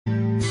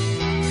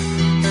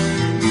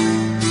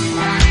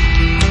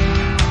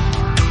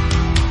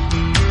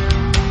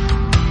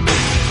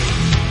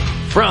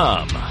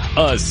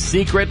a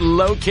secret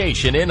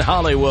location in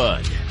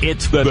Hollywood.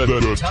 It's the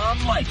Tom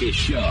Leykis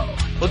Show.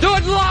 We'll do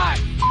it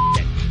live.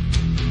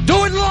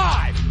 Do it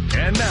live.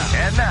 And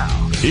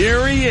now,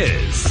 here he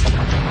is,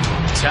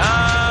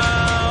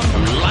 Tom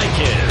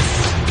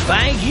Leykis.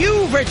 Thank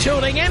you for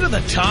tuning in to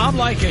the Tom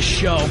Leykis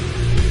Show.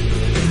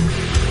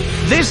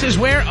 This is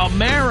where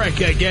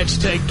America gets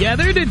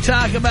together to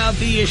talk about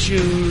the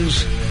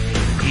issues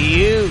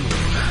you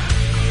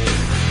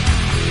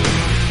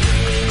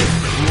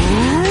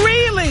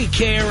really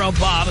care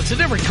about. It's a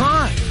different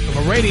kind of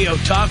a radio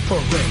talk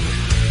program.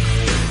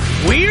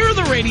 We're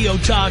the radio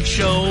talk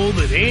show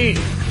that is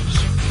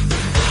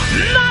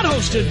not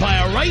hosted by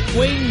a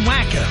right-wing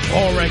whacker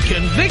or a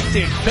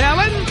convicted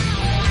felon.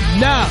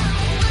 No,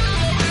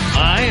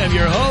 I am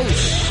your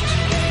host.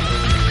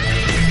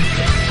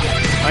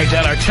 Write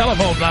down our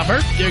telephone number.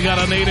 You're going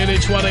to need it.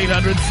 It's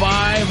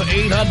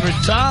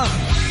 1-800-5800-TOM.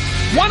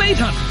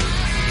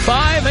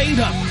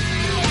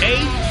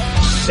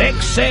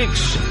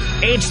 1-800-5800-866.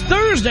 It's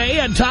Thursday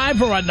and time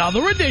for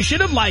another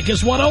edition of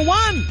Leykis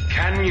 101.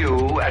 Can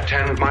you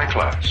attend my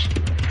class?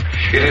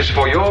 It is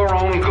for your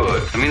own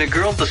good. I mean, a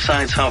girl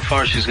decides how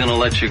far she's going to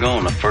let you go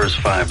in the first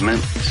 5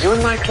 minutes. You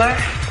in my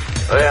class?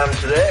 I am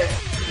today.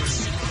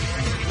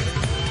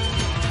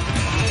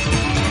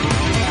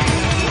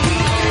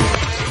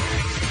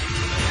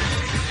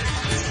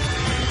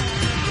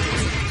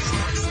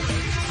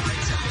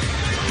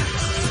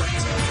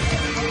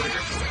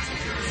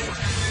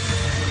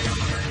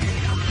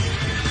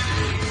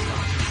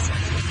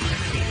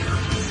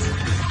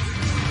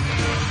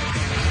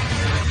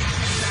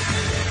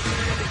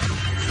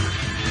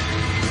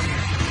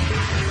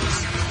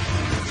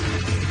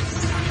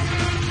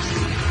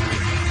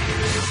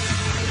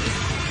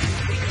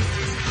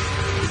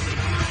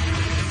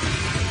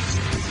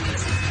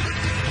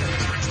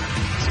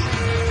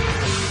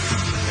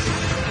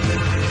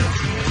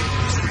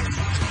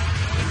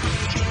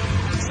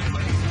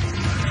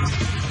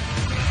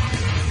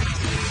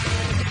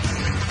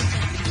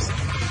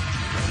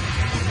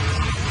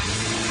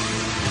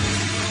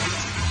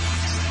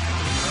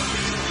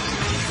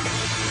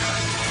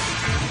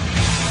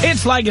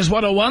 It's Leykis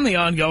 101, the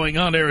ongoing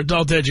on-air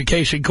adult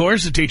education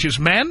course that teaches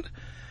men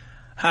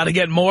how to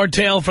get more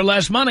tail for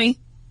less money.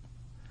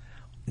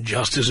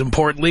 Just as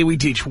importantly, we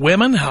teach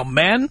women how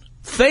men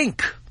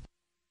think.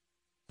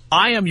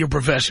 I am your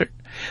professor.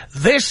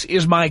 This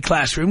is my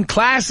classroom.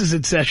 Class is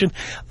in session.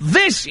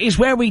 This is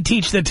where we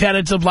teach the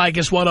tenets of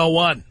Leykis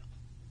 101.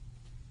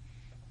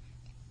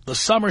 The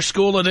summer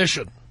school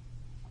edition.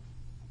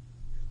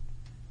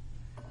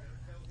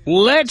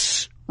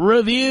 Let's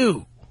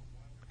review.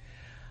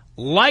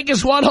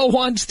 Leykis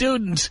 101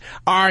 students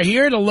are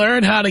here to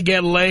learn how to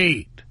get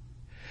laid.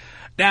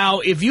 Now,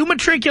 if you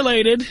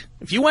matriculated,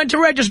 if you went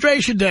to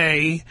registration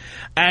day,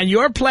 and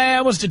your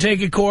plan was to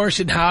take a course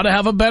in how to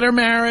have a better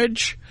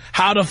marriage,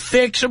 how to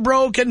fix a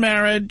broken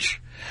marriage,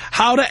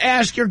 how to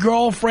ask your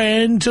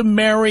girlfriend to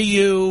marry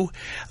you,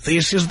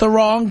 this is the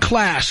wrong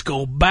class.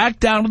 Go back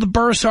down to the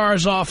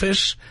bursar's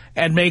office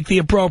and make the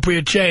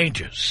appropriate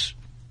changes.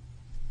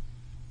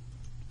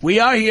 We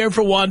are here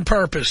for one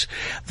purpose.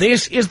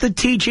 This is the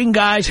teaching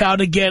guys how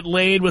to get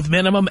laid with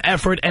minimum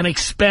effort and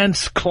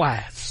expense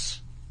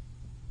class.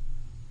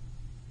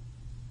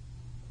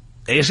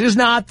 This is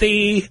not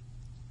the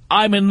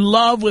I'm in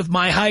love with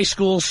my high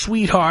school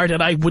sweetheart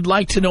and I would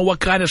like to know what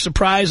kind of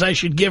surprise I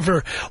should give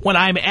her when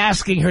I'm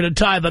asking her to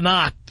tie the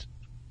knot.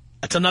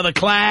 That's another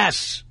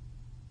class.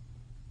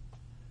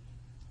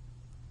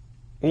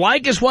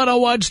 Leykis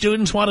 101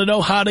 students want to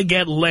know how to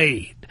get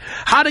laid.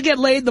 How to get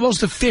laid the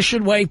most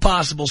efficient way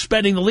possible,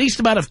 spending the least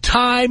amount of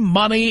time,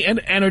 money,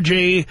 and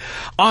energy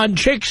on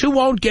chicks who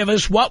won't give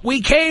us what we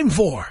came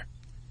for,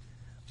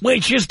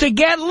 which is to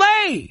get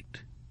laid.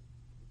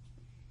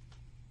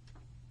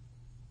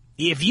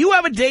 If you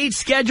have a date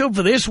scheduled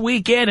for this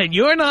weekend and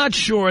you're not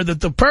sure that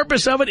the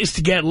purpose of it is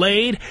to get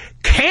laid,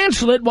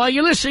 cancel it while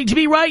you're listening to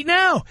me right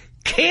now.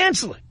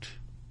 Cancel it.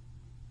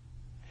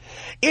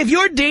 If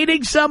you're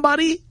dating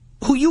somebody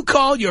who you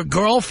call your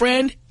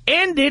girlfriend,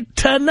 end it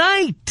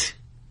tonight.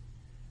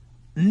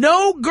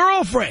 No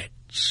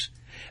girlfriends,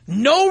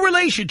 no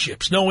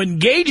relationships, no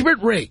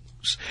engagement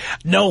rings,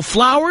 no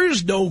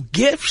flowers, no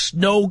gifts,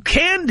 no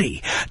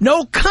candy,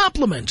 no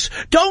compliments.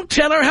 Don't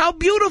tell her how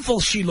beautiful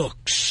she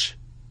looks.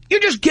 You're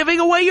just giving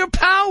away your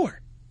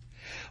power.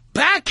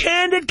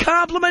 Backhanded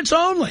compliments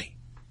only.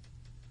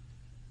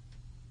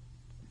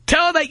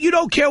 Tell her that you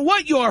don't care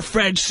what your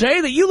friends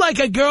say, that you like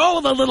a girl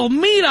with a little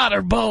meat on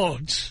her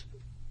bones.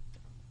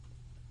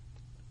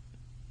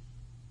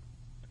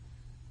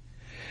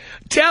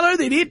 Tell her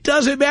that it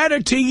doesn't matter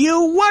to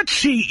you what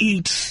she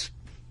eats.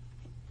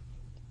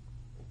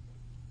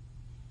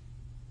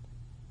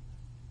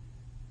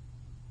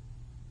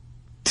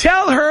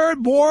 Tell her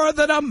more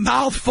than a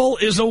mouthful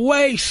is a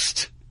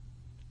waste.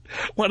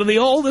 One of the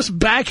oldest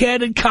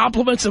backhanded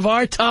compliments of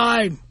our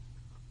time.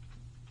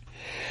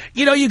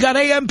 You know, you got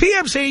AM,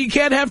 PM saying you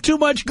can't have too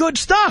much good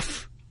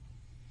stuff.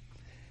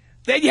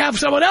 Then you have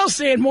someone else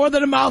saying more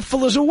than a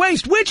mouthful is a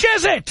waste. Which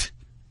is it?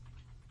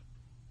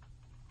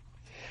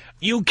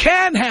 You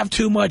can have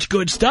too much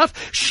good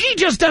stuff. She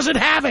just doesn't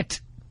have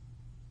it.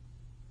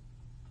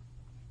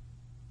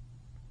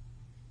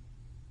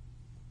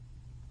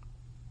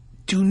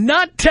 Do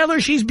not tell her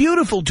she's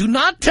beautiful. Do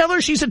not tell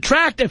her she's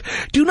attractive.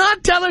 Do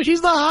not tell her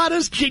she's the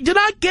hottest. Do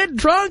not get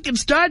drunk and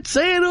start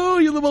saying, oh,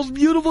 you're the most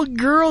beautiful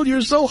girl. You're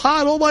so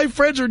hot. All my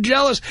friends are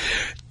jealous.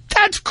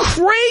 That's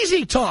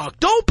crazy talk.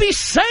 Don't be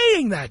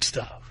saying that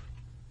stuff.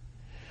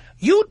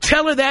 You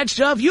tell her that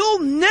stuff,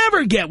 you'll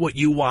never get what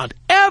you want.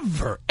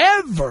 Ever,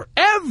 ever,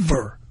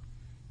 ever.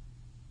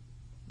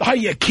 Are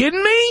you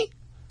kidding me?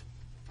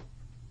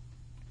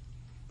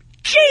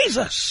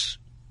 Jesus.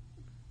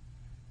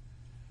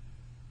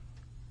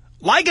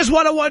 Leykis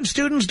 101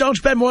 students, don't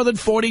spend more than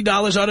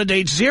 $40 on a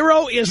date.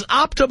 0 is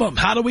optimum.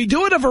 How do we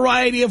do it? A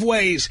variety of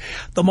ways.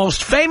 The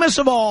most famous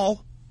of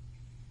all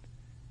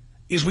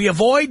is we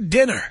avoid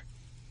dinner.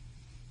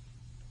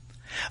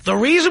 The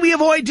reason we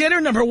avoid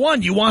dinner, number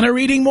one, you want her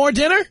eating more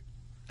dinner?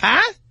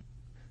 Huh?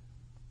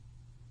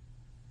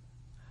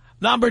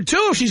 Number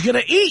two, if she's going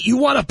to eat, you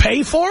want to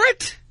pay for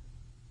it?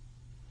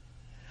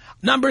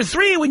 Number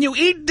three, when you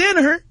eat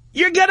dinner,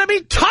 you're going to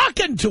be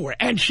talking to her,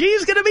 and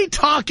she's going to be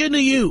talking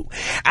to you.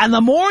 And the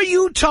more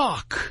you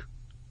talk,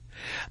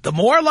 the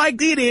more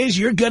likely it is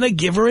you're going to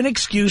give her an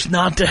excuse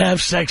not to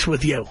have sex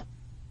with you.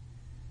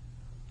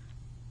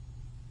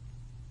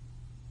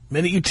 The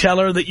minute you tell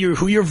her that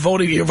who you're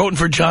voting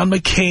for John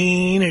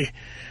McCain, or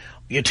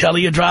you tell her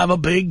you drive a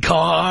big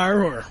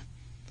car, or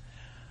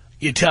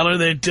you tell her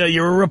that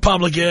you're a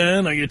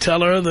Republican, or you tell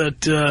her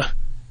that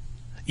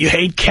you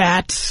hate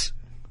cats.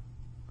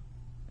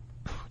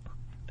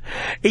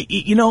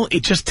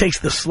 It just takes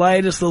the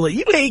slightest little,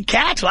 you hate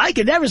cats? Well, I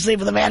could never sleep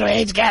with a man who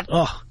hates cats.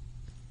 Oh.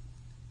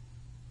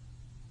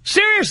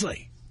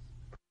 Seriously.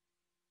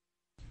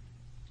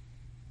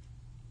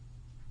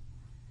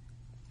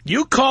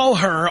 You call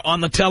her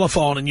on the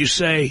telephone and you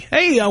say,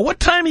 hey, what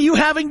time are you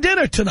having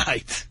dinner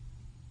tonight?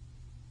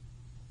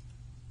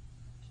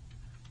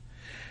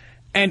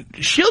 And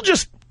she'll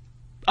just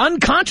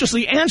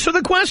unconsciously answer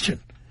the question.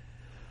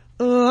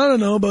 I don't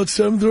know, about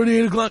 7:30,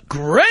 8 o'clock.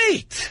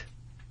 Great!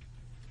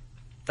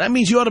 That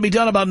means you ought to be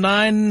done about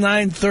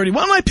 9:30.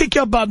 Why don't I pick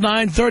you up about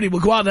 9:30?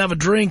 We'll go out and have a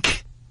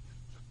drink.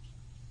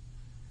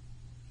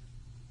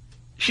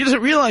 She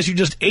doesn't realize you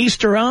just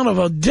aced her out of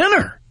a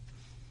dinner.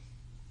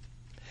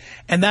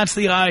 And that's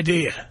the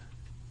idea.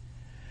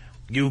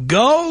 You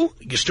go,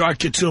 you start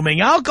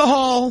consuming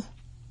alcohol,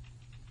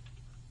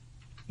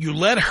 you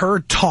let her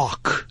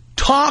talk.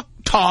 Talk,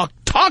 talk,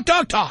 talk,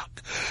 talk,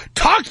 talk.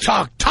 Talk,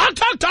 talk, talk,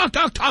 talk, talk,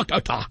 talk, talk,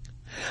 talk, talk.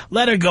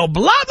 Let her go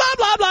blah, blah,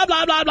 blah, blah,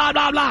 blah, blah, blah,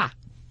 blah, blah.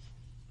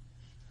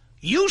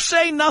 You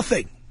say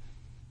nothing.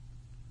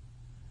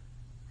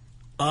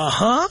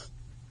 Uh-huh.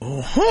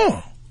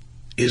 Uh-huh.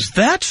 Is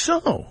that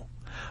so?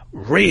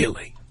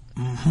 Really?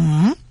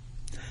 Mm-hmm.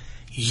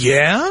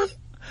 Yeah?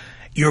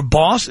 Your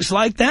boss is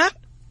like that?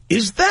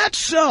 Is that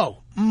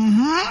so?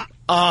 Mm-hmm.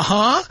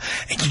 Uh-huh.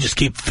 And you just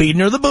keep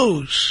feeding her the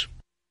booze.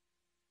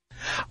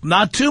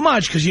 Not too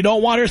much, because you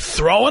don't want her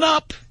throwing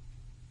up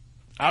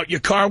out your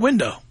car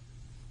window.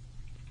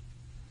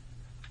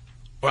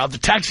 Or out the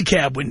taxi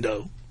cab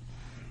window.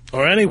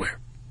 Or anywhere.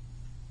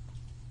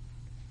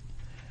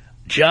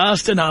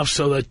 Just enough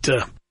so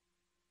that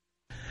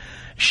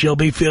she'll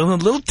be feeling a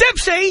little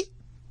tipsy.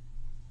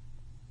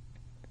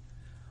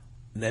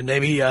 And then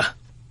maybe,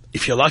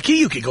 if you're lucky,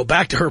 you can go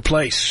back to her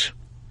place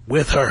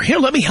with her. Here,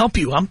 let me help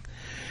you.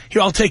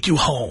 Here, I'll take you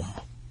home.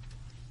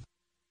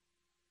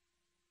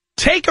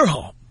 Take her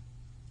home.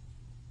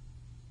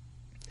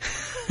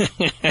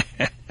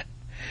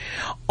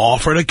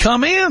 Offer to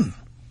come in.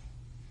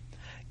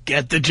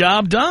 Get the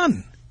job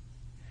done.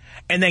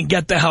 And then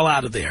get the hell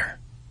out of there.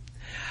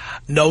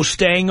 No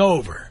staying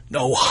over.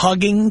 No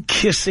hugging,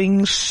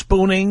 kissing,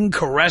 spooning,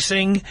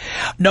 caressing.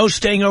 No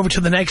staying over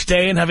to the next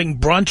day and having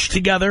brunch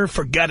together.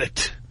 Forget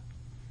it.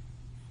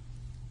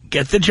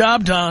 Get the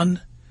job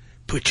done.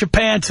 Put your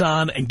pants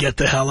on and get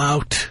the hell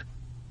out.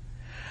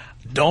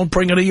 Don't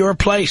bring her to your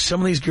place.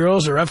 Some of these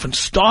girls are effing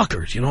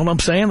stalkers. You know what I'm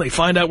saying? They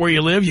find out where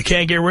you live. You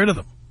can't get rid of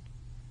them.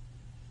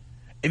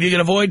 If you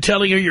can avoid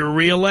telling her your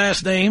real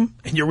last name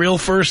and your real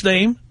first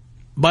name,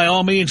 by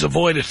all means,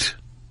 avoid it.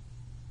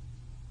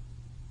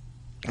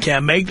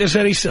 Can't make this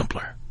any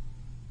simpler.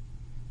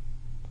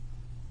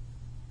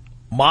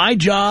 My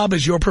job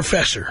as your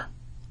professor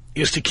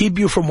is to keep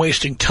you from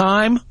wasting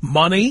time,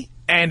 money,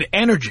 and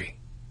energy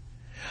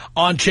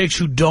on chicks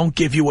who don't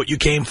give you what you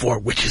came for,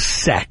 which is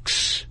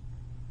sex.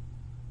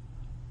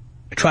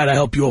 I try to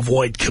help you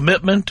avoid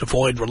commitment,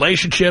 avoid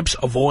relationships,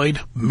 avoid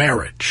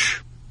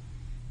marriage.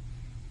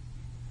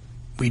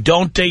 We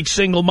don't date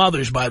single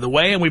mothers, by the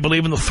way, and we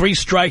believe in the 3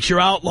 strikes, you're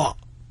outlaw.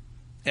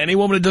 Any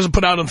woman that doesn't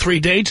put out on 3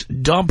 dates,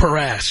 dump her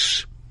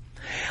ass.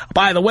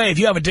 By the way, if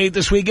you have a date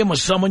this weekend with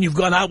someone you've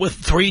gone out with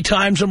 3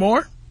 times or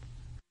more,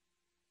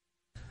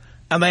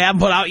 and they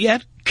haven't put out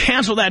yet,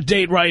 cancel that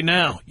date right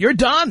now. You're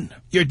done.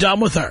 You're done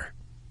with her.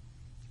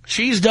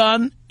 She's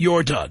done.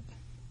 You're done.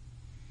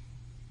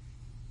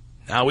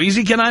 How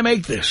easy can I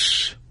make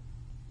this?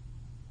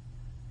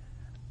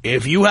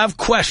 If you have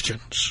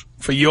questions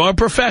for your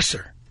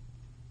professor.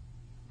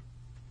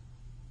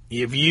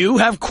 If you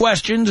have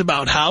questions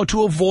about how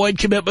to avoid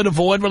commitment,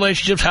 avoid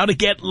relationships, how to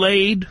get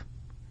laid,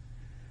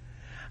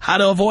 how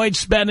to avoid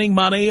spending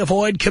money,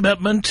 avoid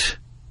commitment,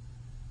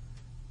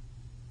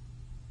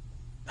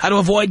 how to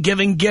avoid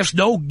giving gifts,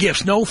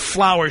 no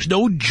flowers,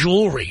 no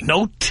jewelry,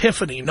 no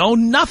Tiffany, no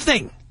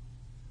nothing.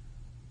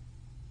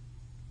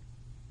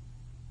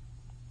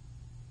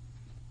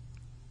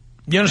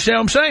 You understand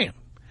what I'm saying?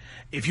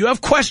 If you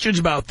have questions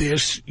about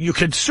this, you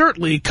can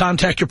certainly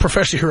contact your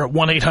professor here at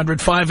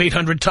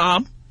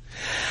 1-800-5800-TOM.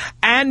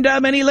 And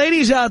many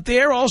ladies out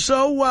there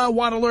also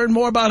want to learn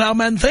more about how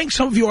men think.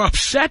 Some of you are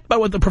upset by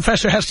what the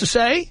professor has to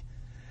say.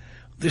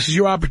 This is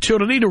your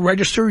opportunity to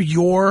register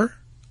your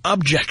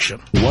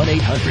objection.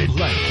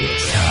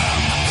 1-800-LIKE-IT.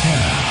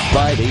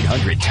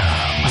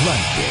 5-800-TOM.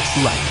 Leykis.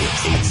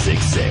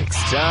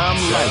 866-TOM.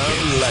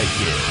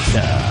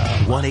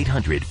 Leykis.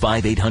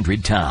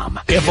 1-800-5800-TOM.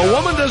 If a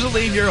woman doesn't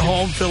leave your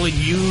home feeling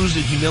used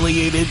and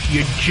humiliated,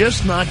 you're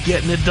just not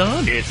getting it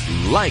done. It's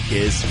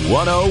Leykis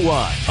 101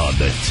 on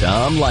the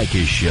Tom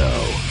Leykis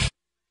Show.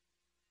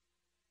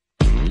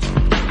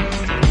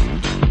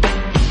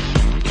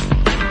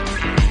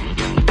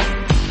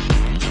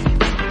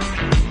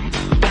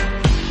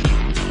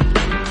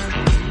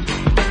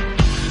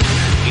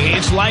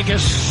 It's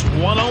Leykis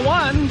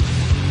 101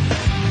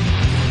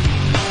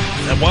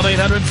 at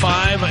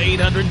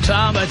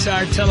 1-800-5800-TOM. That's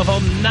our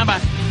telephone number.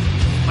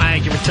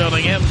 Thank you for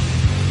tuning in.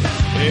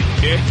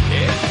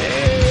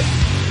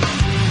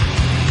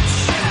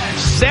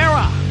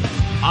 Sarah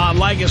on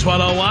Leykis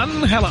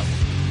 101. Hello.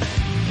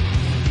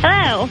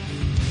 Hello.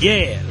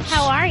 Yes.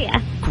 How are you?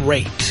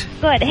 Great.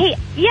 Good. Hey,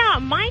 yeah,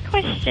 my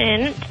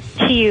question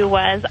to you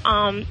was,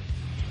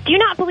 do you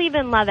not believe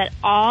in love at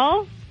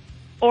all?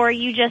 Or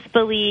you just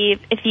believe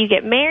if you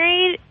get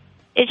married,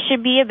 it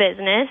should be a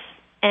business?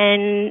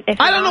 And if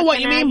I don't know what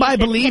you mean by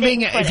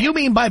believing. If you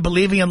mean by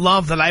believing in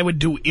love that I would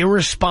do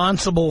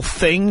irresponsible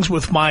things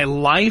with my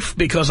life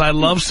because I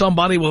love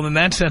somebody, well, in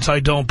that sense, I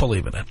don't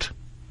believe in it.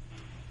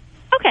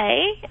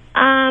 Okay.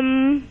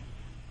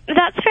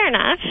 That's fair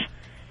enough.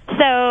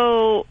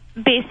 So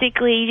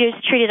basically, you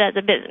just treat it as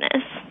a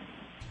business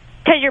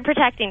because you're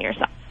protecting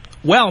yourself.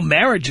 Well,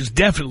 marriage is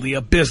definitely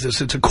a business.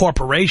 It's a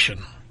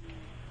corporation.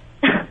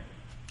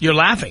 You're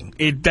laughing.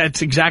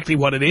 That's exactly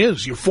what it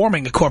is. You're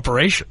forming a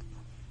corporation.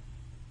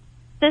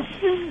 There's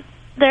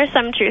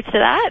some truth to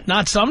that.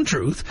 Not some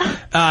truth.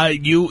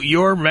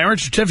 Your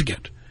marriage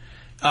certificate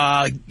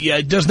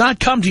does not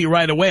come to you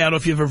right away. I don't know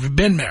if you've ever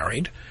been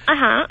married.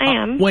 I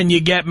am. When you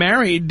get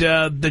married,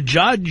 the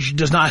judge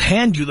does not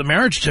hand you the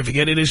marriage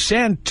certificate. It is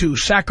sent to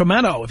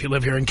Sacramento, if you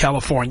live here in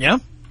California,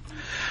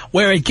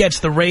 where it gets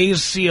the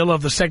raised seal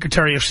of the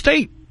Secretary of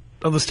State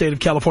of the state of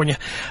California,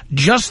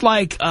 just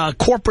like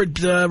corporate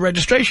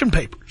registration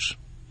papers.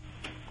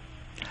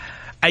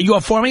 You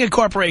are forming a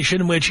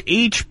corporation in which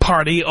each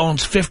party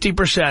owns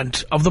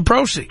 50% of the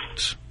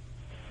proceeds.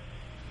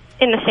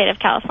 In the state of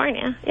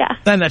California, yeah.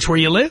 And that's where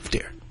you live,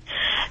 dear.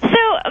 So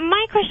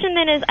my question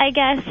then is,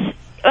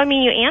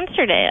 you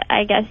answered it.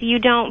 I guess you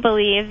don't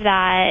believe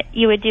that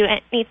you would do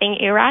anything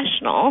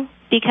irrational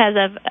because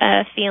of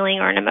a feeling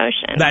or an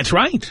emotion. That's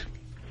right.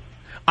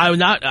 I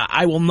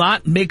will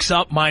not mix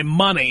up my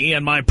money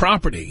and my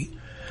property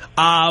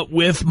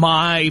with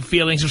my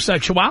feelings of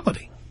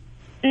sexuality.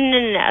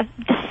 No.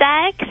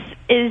 Sex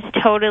is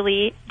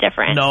totally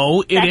different.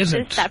 No, it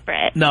isn't. Sex is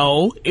separate.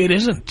 No, it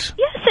isn't.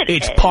 Yes,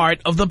 it's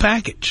part of the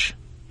package.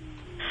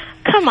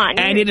 Come on.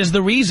 And it is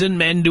the reason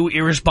men do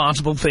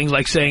irresponsible things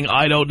like saying,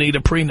 I don't need a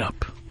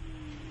prenup.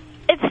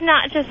 It's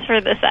not just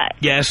for the sex.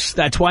 Yes,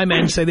 that's why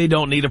men say they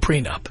don't need a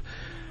prenup.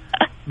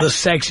 The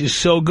sex is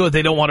so good,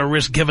 they don't want to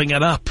risk giving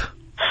it up.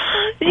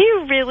 Do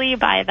you really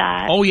buy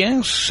that? Oh,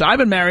 yes. I've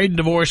been married and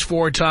divorced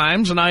 4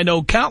 times, and I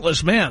know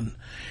countless men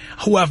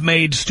who have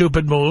made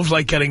stupid moves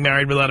like getting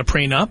married without a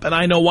prenup, and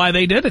I know why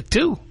they did it,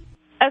 too.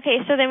 Okay,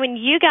 so then when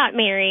you got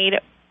married,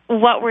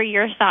 what were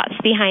your thoughts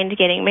behind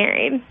getting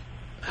married?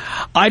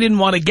 I didn't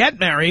want to get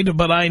married,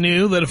 but I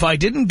knew that if I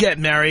didn't get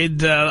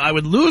married, I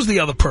would lose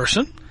the other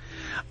person.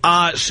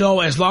 So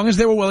as long as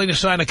they were willing to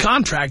sign a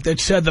contract that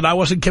said that I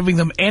wasn't giving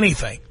them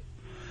anything,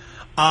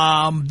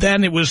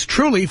 then it was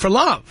truly for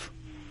love.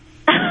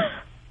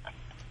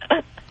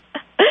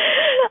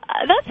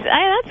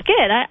 That's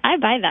good. I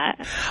buy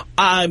that.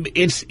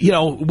 It's,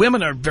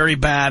 women are very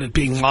bad at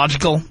being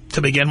logical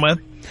to begin with.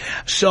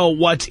 So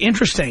what's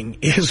interesting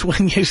is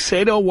when you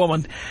say to a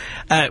woman,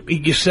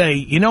 you say,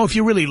 if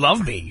you really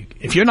love me,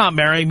 if you're not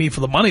marrying me for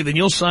the money, then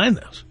you'll sign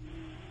this.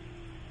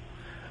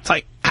 It's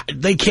like,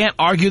 they can't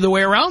argue the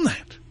way around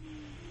that.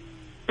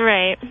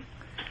 Right.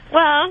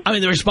 Well,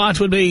 the response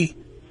would be,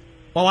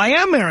 well, I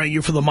am marrying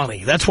you for the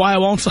money. That's why I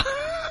won't sign.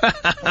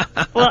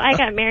 Well, I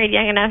got married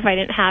young enough I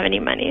didn't have any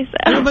money. So.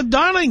 Yeah, but,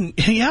 darling,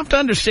 you have to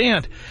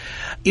understand.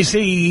 You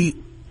see,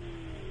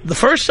 the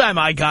first time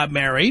I got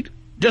married,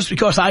 just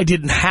because I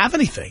didn't have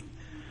anything,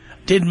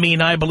 didn't mean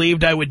I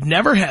believed I would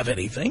never have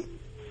anything.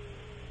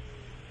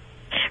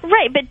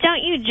 Right, but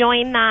don't you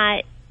join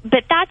that?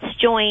 But that's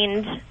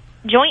joined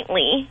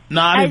jointly.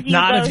 Not if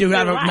you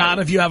have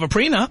a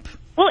prenup.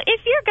 Well,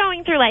 if you're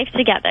going through life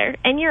together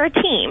and you're a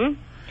team.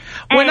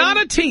 We're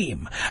not a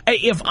team.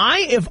 If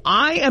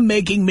I am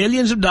making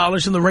millions of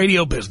dollars in the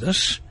radio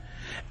business,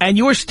 and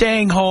you're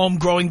staying home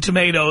growing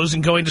tomatoes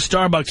and going to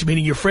Starbucks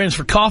meeting your friends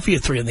for coffee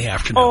at 3 in the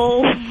afternoon.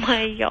 Oh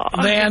my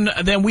God.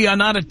 Then we are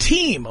not a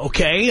team,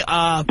 okay?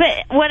 But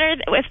what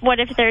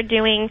if they're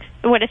doing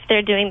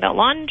the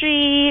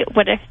laundry?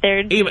 What if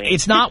they're doing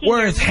It's not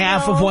worth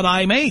half of what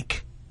I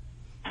make.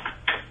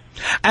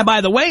 And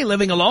by the way,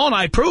 living alone,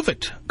 I prove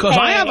it. Because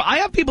I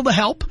have people to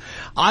help.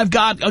 I've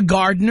got a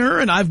gardener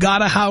and I've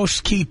got a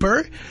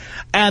housekeeper.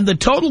 And the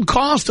total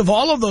cost of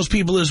all of those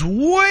people is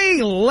way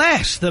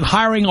less than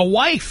hiring a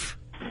wife.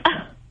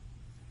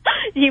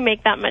 Do you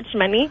make that much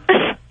money?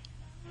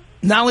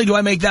 Not only do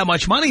I make that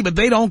much money, but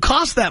they don't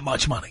cost that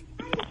much money.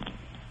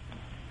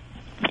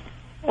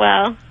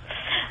 Well,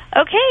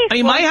 okay. I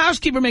mean, my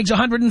housekeeper makes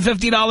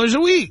 $150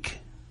 a week.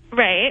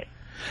 Right.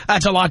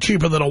 That's a lot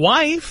cheaper than a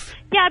wife.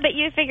 Yeah, but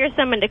you figure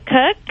someone to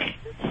cook,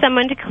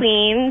 someone to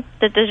clean,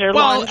 that does your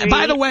laundry.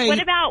 By the way,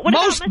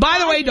 by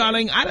the way,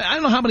 darling, I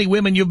don't know how many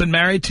women you've been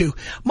married to.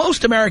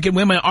 Most American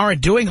women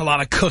aren't doing a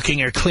lot of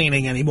cooking or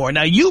cleaning anymore.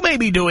 Now, you may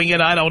be doing it,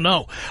 I don't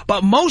know.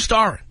 But most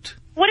aren't.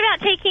 What about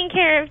taking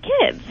care of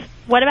kids?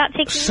 What about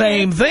taking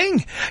Same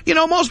thing. You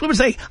know, most women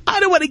say,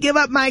 I don't want to give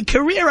up my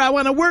career. I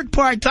want to work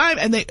part-time.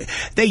 And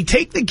they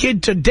take the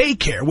kid to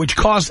daycare, which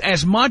costs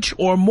as much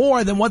or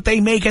more than what they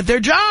make at their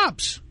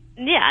jobs.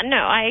 Yeah, no,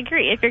 I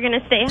agree. If you're going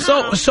to stay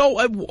home.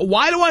 So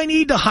why do I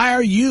need to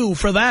hire you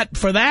for that?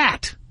 Because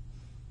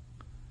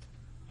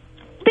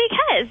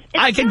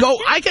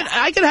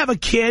I could have a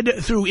kid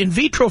through in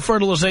vitro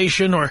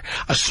fertilization or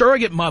a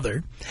surrogate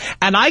mother,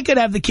 and I could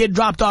have the kid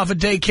dropped off at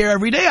daycare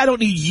every day. I don't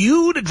need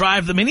you to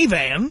drive the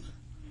minivan.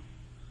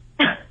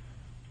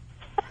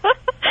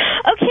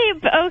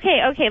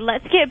 Okay.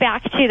 Let's get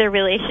back to the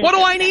relationship. What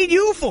do I need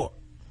you for?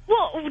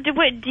 Well, you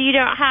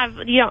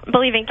don't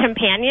believe in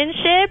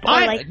companionship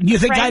or you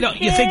think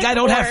I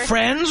don't have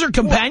friends or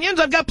companions?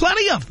 I've got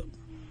plenty of them.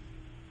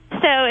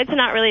 So it's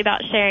not really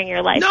about sharing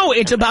your life. No,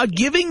 it's about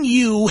giving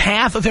you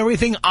half of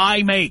everything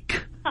I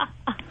make.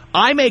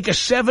 I make a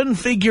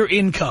 7-figure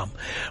income.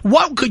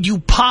 What could you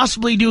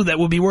possibly do that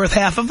would be worth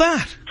half of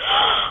that?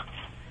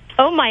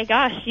 Oh my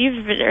gosh,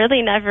 you've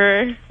really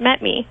never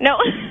met me. No.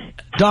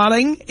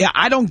 Darling,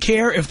 I don't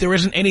care if there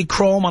isn't any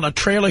chrome on a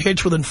trailer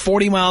hitch within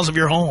 40 miles of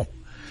your home.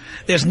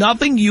 There's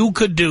nothing you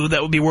could do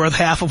that would be worth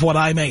half of what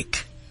I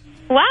make.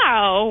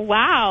 Wow.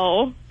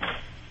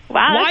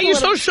 Why are you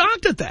so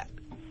shocked at that?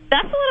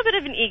 That's a little bit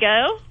of an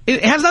ego.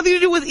 It has nothing to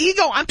do with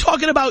ego. I'm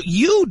talking about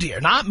you, dear,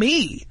 not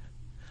me.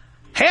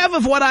 Half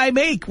of what I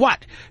make,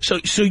 what?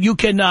 So you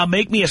can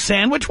make me a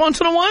sandwich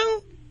once in a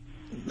while?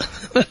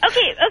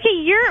 Okay,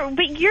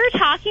 you're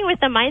talking with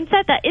the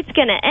mindset that it's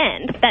going to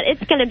end, that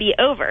it's going to be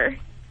over.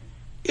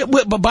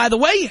 But by the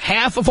way,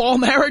 half of all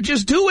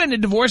marriages do end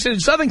in divorce. And in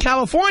Southern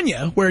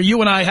California, where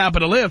you and I happen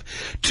to live,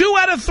 2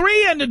 out of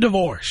 3 end in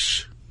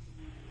divorce.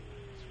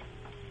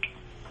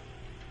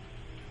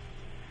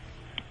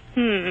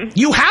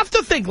 You have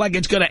to think like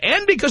it's going to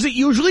end because it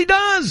usually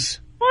does.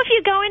 Well, if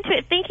you go into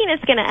it thinking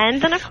it's going to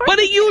end, then of course. But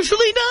it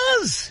usually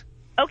does.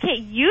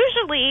 Okay,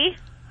 usually.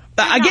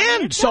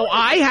 Again, so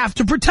I have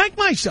to protect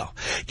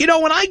myself. You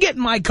know, when I get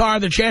in my car,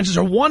 the chances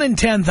are 1 in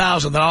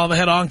 10,000 that I'll have a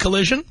head-on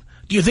collision.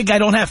 Do you think I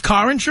don't have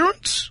car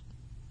insurance?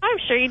 I'm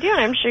sure you do, and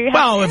I'm sure you have.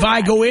 Well, if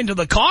I go into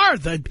the car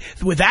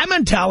with that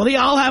mentality,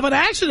 I'll have an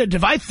accident.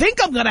 If I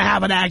think I'm going to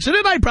have an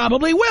accident, I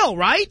probably will,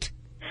 right?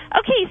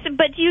 Okay,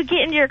 but do you get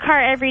into your car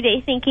every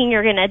day thinking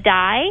you're going to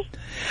die?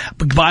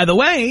 But by the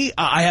way,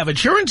 I have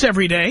insurance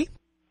every day.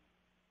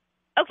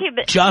 Okay,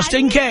 but just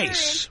in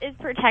case is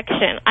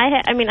protection. I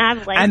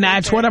have life. And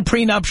that's what a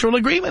prenuptial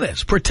agreement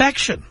is,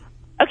 protection.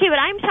 Okay, but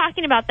I'm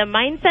talking about the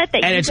mindset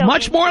that. And it's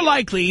much more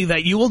likely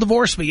that you will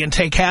divorce me and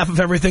take half of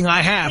everything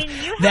I have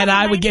than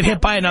I would get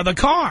hit by another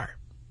car.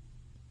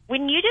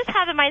 When you just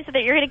have a mindset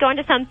that you're going to go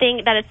into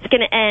something that it's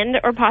going to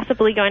end or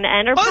possibly going to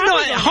end or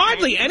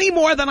hardly any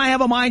more than I have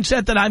a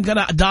mindset that I'm going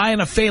to die in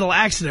a fatal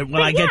accident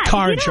when I get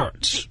car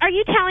insurance. Are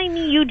you telling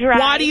me you drive?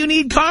 Why do you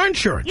need car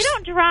insurance? You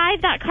don't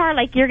drive that car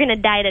like you're going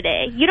to die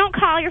today. You don't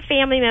call your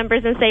family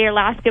members and say your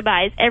last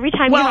goodbyes every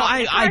time. Well,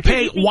 I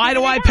pay. Why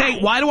do I pay?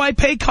 Why do I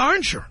pay car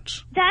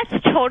insurance?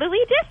 That's totally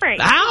different.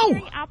 How?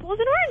 You're apples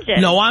and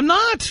oranges. No, I'm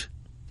not.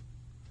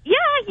 Yeah,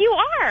 you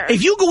are.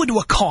 If you go into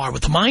a car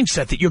with the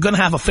mindset that you're going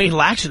to have a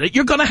fatal accident,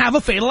 you're going to have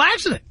a fatal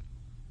accident.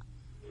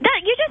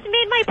 You just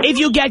made my point. If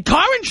you get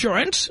car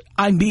insurance,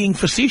 I'm being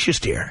facetious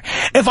here.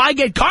 If I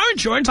get car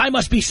insurance, I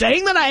must be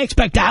saying that I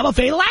expect to have a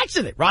fatal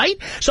accident, right?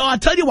 So I'll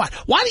tell you what.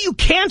 Why don't you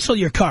cancel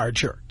your car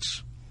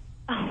insurance?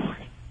 Oh,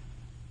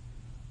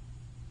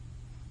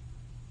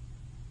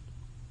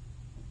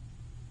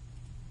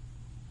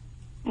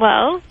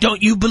 well,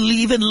 don't you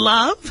believe in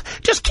love?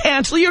 Just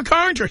cancel your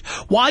car insurance.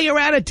 While you're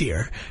at it,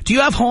 dear, do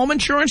you have home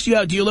insurance?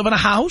 Do you live in a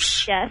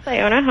house? Yes, I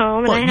own a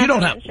home. Well, and you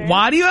don't have.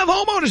 Why do you have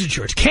homeowners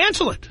insurance?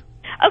 Cancel it.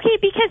 Okay,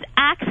 because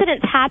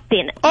accidents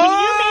happen.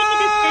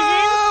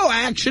 Oh,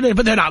 accident,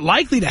 but they're not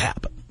likely to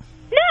happen.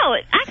 No,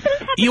 accidents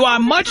happen. You are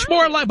much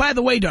more like, by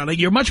the way, darling,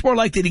 you're much more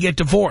likely to get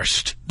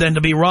divorced than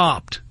to be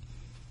robbed.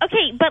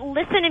 Okay, but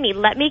listen to me.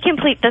 Let me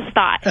complete this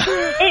thought.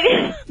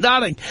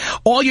 Darling,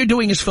 all you're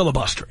doing is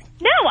filibustering.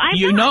 No, I'm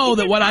You not. know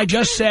that what I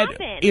just said,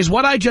 is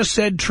what I just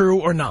said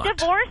true or not?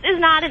 Divorce is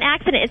not an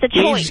accident. It's a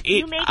choice.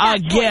 You make that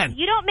again. choice.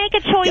 You don't make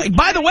a choice.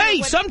 By the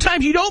way,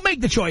 sometimes you don't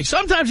make the choice.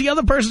 Sometimes the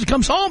other person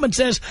comes home and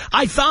says,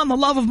 I found the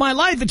love of my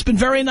life. It's been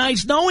very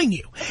nice knowing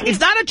you. It's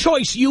not a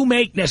choice you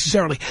make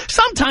necessarily.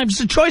 Sometimes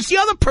it's a choice the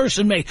other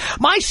person made.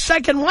 My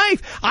second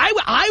wife,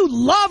 I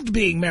loved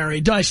being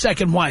married to my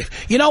second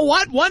wife. You know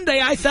what? One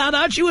day I found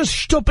out she was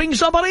stooping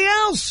somebody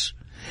else.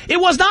 It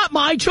was not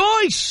my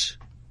choice.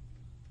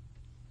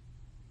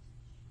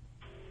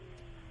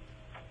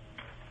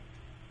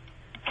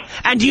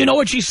 And do you know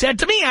what she said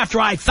to me after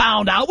I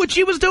found out what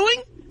she was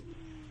doing?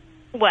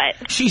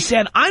 What? She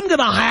said, I'm going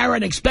to hire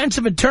an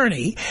expensive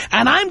attorney,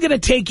 and I'm going to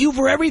take you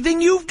for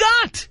everything you've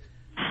got.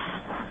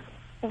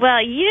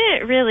 Well, you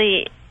didn't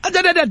really...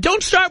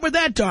 Don't start with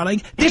that,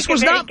 darling. This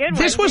was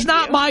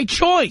not my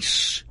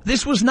choice.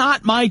 This was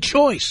not my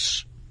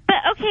choice. But,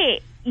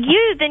 okay,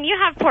 then you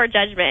have poor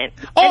judgment.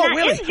 Oh, and that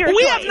really? is your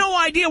We choice. have no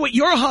idea what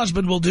your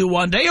husband will do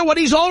one day or what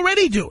he's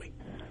already doing.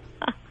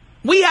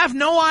 We have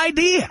no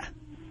idea.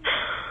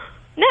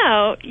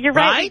 No, you're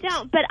right. Right? We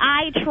don't. But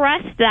I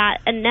trust that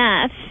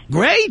enough.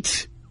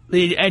 Great.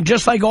 And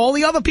just like all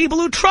the other people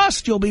who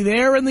trust, you'll be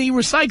there in the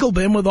recycle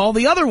bin with all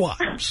the other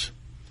wives.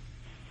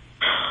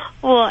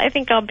 Well, I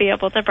think I'll be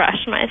able to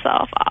brush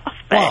myself off.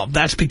 But Well,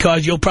 that's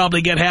because you'll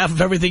probably get half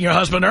of everything your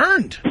husband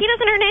earned. he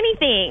doesn't earn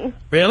anything.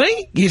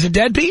 Really? He's a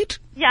deadbeat?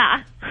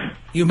 Yeah.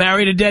 You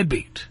married a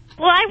deadbeat?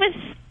 Well, I was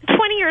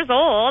 20 years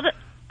old.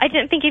 I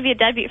didn't think he'd be a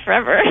deadbeat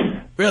forever.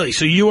 Really?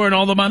 So you earn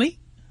all the money?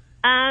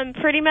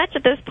 Pretty much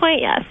at this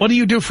point, yes. What do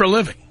you do for a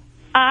living?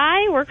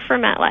 I work for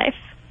MetLife.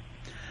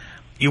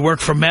 You work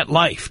for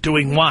MetLife.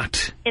 Doing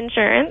what?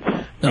 Insurance.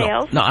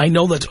 Sales. No, I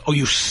know that. Oh,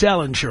 you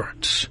sell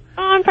insurance.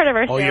 Oh, I'm part of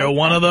our Oh, sales you're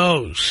one team. of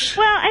those.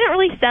 Well, I don't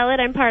really sell it.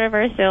 I'm part of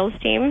our sales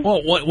team.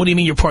 Well, what do you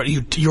mean you're part?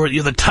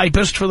 You're the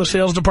typist for the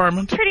sales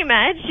department? Pretty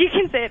much. You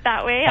can say it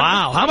that way.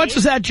 Wow. How much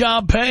does that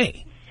job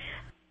pay?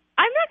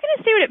 I'm not going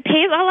to say what it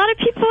pays. A lot of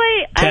people,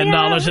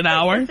 $10 an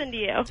hour? Listen to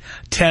you.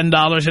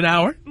 $10 an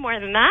hour? More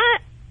than that.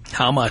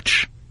 How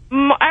much?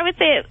 I would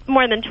say it's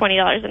more than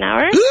 $20 an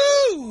hour.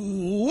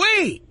 Ooh,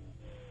 wait.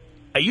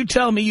 Are you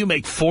telling me you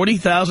make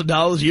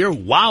 $40,000 a year?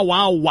 Wow,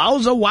 wow,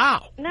 wowza,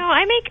 wow. No,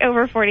 I make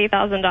over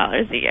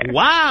 $40,000 a year.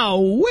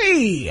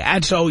 Wow-wee.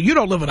 And so you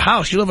don't live in a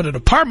house. You live in an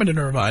apartment in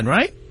Irvine,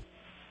 right?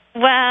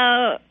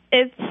 Well,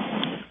 it's...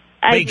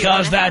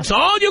 Because that's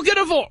all you can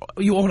afford.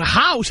 You own a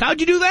house. How'd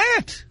you do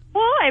that?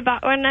 Well, I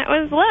bought one that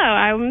was low.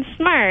 I'm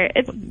smart.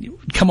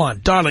 Come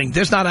on, darling.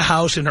 There's not a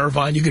house in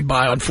Irvine you could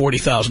buy on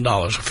 $40,000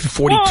 or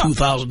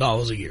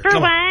 $42,000 a year. For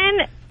Come one,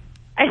 on.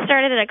 I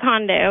started at a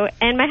condo,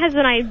 and my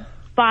husband and I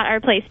bought our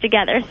place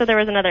together, so there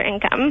was another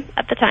income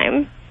at the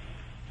time.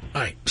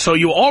 All right. So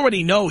you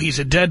already know he's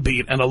a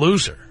deadbeat and a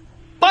loser.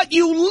 But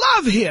you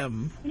love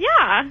him.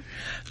 Yeah.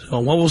 So,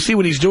 well, we'll see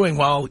what he's doing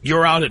while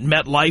you're out at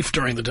MetLife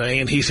during the day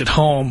and he's at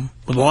home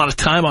with a lot of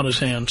time on his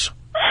hands.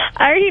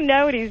 I already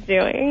know what he's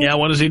doing. Yeah,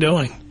 what is he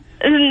doing?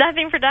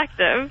 Nothing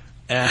productive.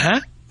 Uh-huh.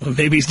 Well,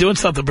 maybe he's doing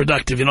something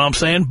productive, you know what I'm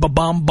saying?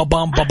 Ba-bum,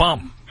 ba-bum,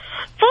 ba-bum.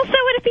 Well, so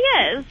what if he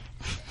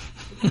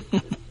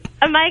is?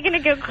 Am I going to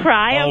go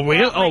cry? Oh,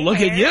 really? Oh, look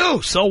at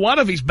you. So what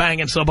if he's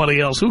banging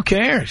somebody else? Who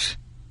cares?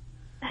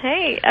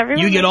 Hey,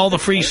 everyone... You get all the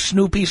free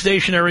Snoopy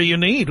stationery you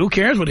need. Who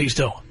cares what he's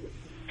doing?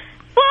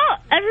 Well,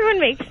 everyone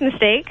makes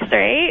mistakes,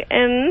 right?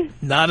 And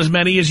not as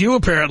many as you,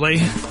 apparently.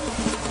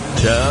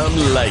 Tom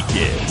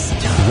Leykis.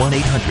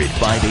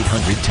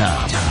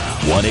 1-800-5800-TOM.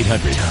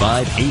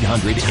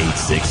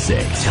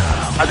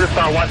 1-800-5800-866. I just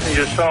started watching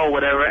your show or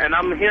whatever, and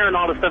I'm hearing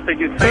all the stuff that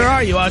you say. Where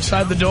are you,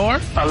 outside the door?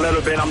 A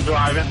little bit. I'm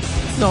driving.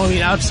 No, I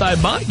mean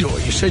outside my door.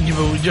 You said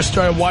you just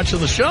started watching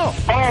the show.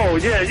 Oh,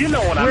 yeah, you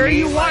know what I mean. Where are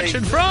you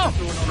watching from?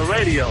 On the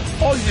radio.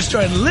 Oh, you just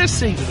started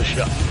listening to the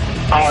show.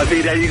 Oh,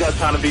 see, there you go,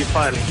 trying to be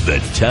funny. The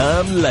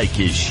Tom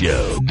Leykis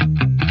Show.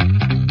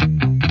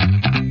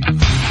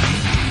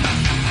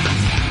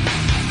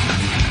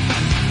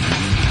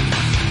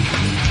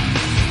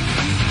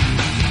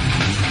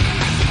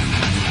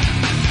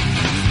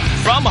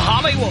 From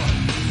Hollywood,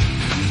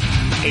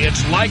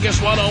 it's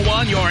Leykis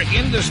 101, your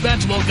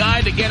indispensable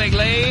guide to getting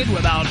laid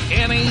without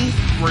any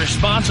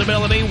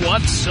responsibility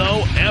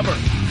whatsoever.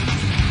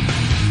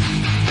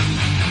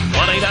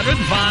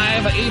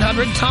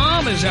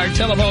 1-800-5800-TOM is our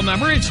telephone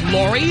number. It's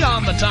Lori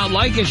on the Tom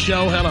Leykis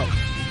Show. Hello.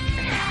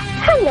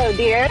 Hello,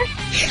 dear.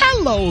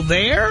 Hello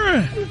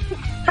there.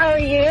 How are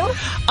you?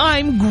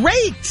 I'm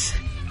great.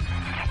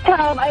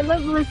 Tom, I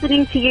love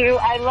listening to you.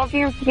 I love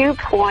your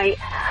viewpoint.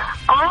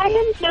 I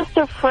am just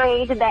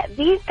afraid that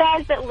these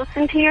guys that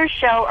listen to your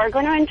show are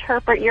going to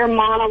interpret your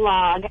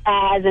monologue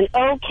as an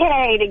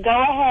okay to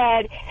go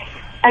ahead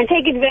and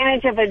take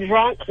advantage of a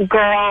drunk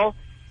girl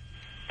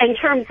in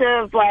terms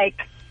of, like,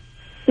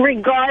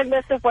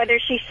 regardless of whether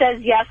she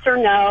says yes or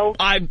no.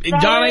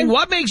 Darling,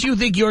 what makes you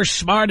think you're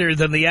smarter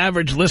than the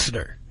average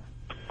listener?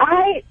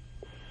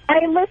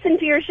 I listen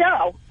to your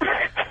show.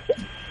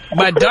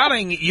 But,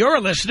 darling, you're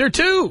a listener,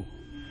 too.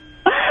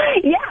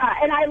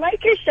 Yeah, and I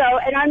like your show,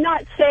 and I'm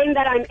not saying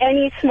that I'm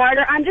any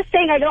smarter. I'm just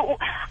saying I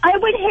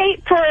would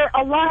hate for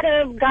a lot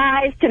of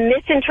guys to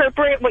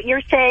misinterpret what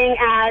you're saying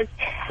as...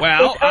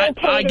 Well,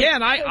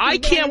 I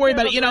can't worry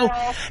about it. You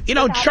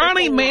know,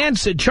 Charlie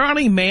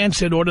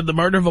Manson ordered the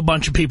murder of a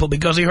bunch of people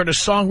because he heard a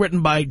song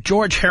written by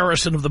George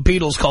Harrison of the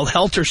Beatles called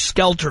Helter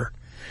Skelter,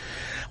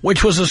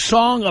 which was a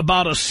song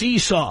about a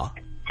seesaw.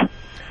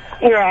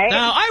 Right.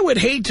 Now, I would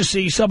hate to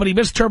see somebody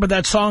misinterpret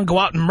that song, go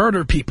out and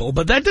murder people,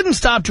 but that didn't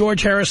stop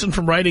George Harrison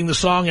from writing the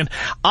song, and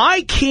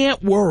I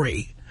can't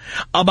worry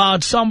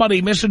about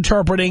somebody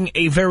misinterpreting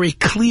a very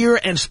clear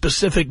and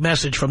specific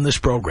message from this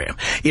program.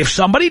 If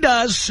somebody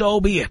does,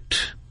 so be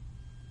it.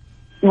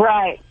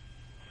 Right.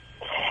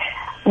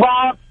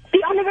 Well,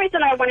 the only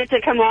reason I wanted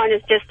to come on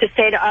is just to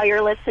say to all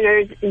your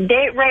listeners,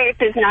 date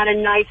rape is not a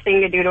nice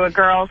thing to do to a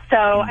girl. So,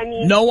 I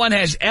mean... No one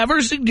has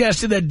ever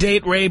suggested that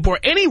date rape or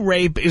any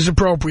rape is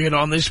appropriate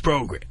on this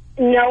program.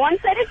 No one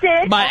said it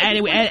did. But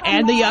anyway,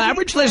 and the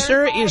average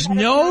listener is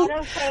no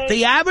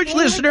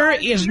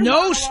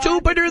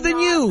stupider than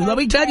you. Let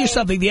me tell you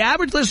something. The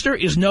average listener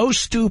is no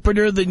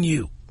stupider than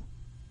you.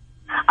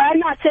 I'm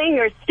not saying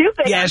you're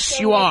stupid.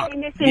 Yes, you are.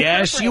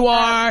 Yes, you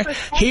are.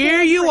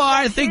 Here you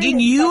are thinking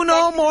you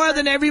know more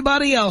than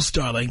everybody else,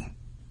 darling.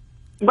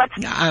 All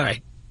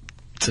right.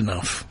 It's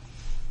enough.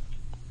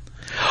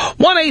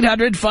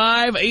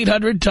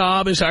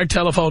 1-800-5800-TOM is our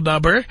telephone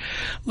number.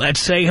 Let's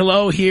say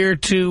hello here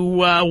to,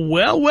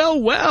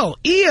 well,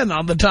 Ian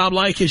on the Tom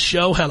Leykis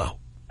show. Hello.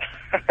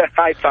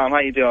 Hi, Tom. How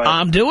you doing?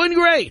 I'm doing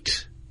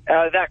great.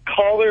 That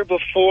caller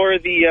before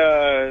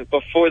the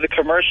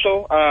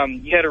commercial,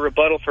 you had a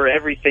rebuttal for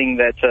everything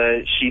that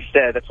she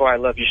said. That's why I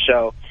love your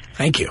show.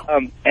 Thank you.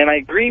 And I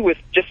agree with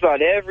just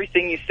about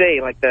everything you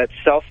say, like that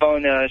cell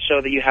phone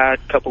show that you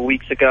had a couple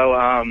weeks ago.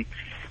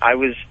 I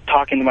was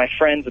talking to my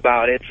friends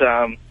about it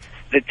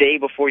the day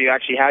before you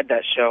actually had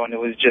that show, and it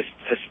was just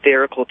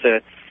hysterical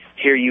to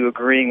hear you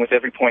agreeing with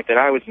every point that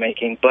I was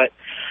making. But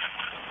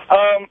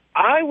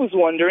I was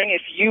wondering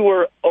if you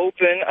were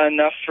open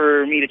enough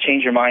for me to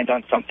change your mind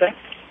on something.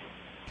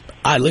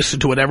 I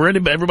listen to whatever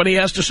everybody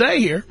has to say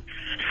here.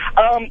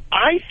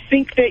 I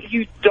think that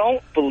you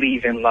don't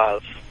believe in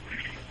love.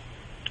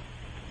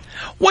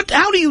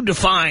 How do you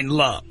define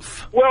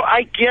love? Well,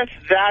 I guess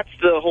that's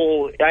the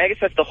whole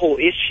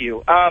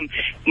issue.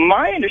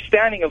 My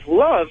understanding of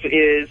love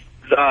is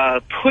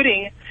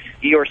putting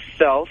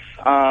yourself,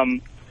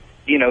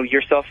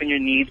 yourself and your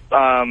needs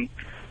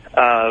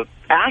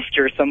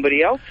after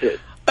somebody else's.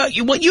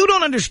 What you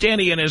don't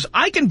understand, Ian, is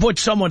I can put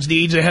someone's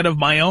needs ahead of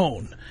my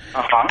own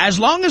as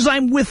long as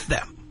I'm with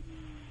them.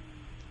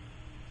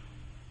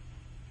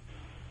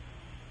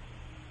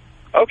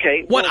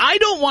 Okay. What I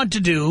don't want to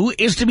do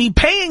is to be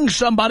paying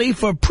somebody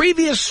for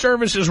previous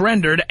services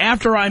rendered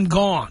after I'm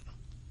gone.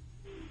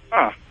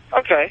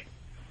 Okay.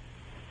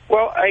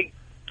 Well,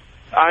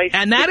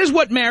 And that is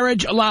what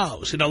marriage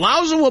allows. It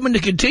allows a woman to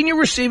continue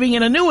receiving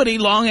an annuity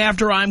long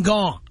after I'm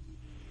gone.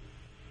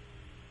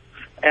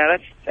 Yeah,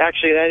 that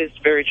is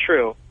very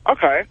true.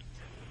 Okay.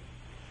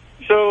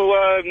 So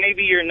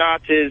maybe you're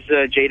not as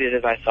jaded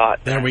as I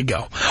thought. There we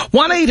go.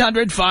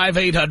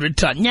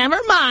 1-800-5800-TOM. Never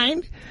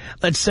mind.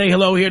 Let's say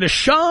hello here to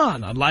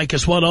Sean on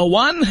Leykis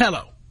 101.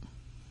 Hello.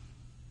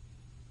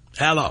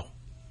 Hello.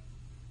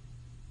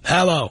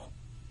 Hello.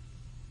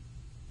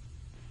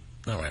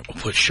 All right,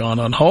 we'll put Sean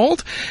on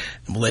hold,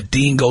 and we'll let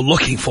Dean go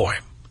looking for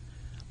him.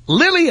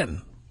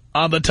 Lillian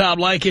on the Tom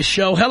Leykis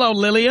show. Hello,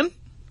 Lillian.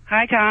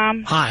 Hi,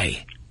 Tom.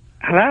 Hi.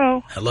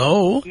 Hello.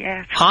 Hello.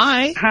 Yes.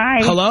 Hi. Hi.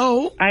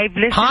 Hello. I've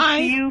listened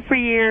to you for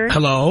years.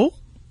 Hello.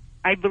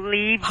 I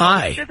believe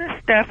most of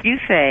the stuff you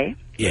say.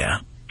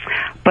 Yeah.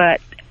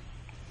 But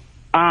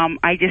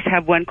I just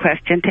have one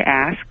question to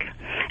ask.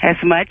 As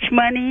much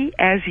money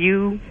as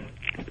you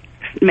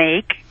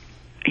make,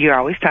 you're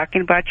always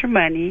talking about your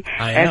money.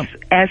 I am.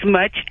 As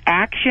much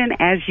action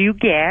as you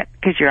get,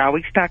 because you're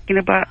always talking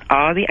about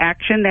all the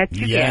action that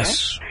you get.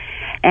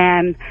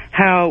 And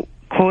how,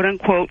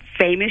 quote-unquote,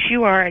 famous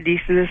you are, at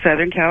least in the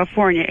Southern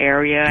California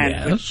area.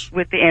 And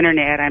with the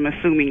Internet, I'm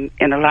assuming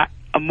in a lot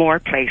more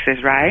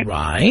places, right?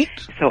 Right.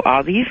 So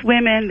all these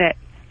women that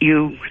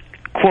you,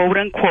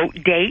 quote-unquote,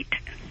 date,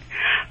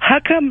 how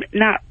come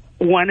not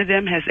one of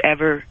them has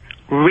ever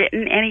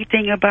written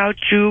anything about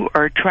you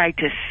or tried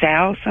to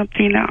sell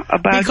something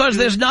about you? Because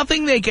there's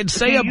nothing they can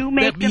say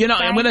about you know,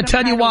 I'm going to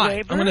tell you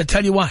why. I'm going to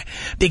tell you why.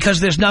 Because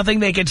there's nothing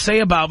they can say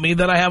about me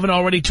that I haven't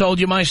already told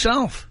you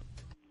myself.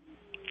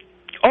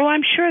 Oh,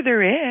 I'm sure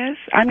there is.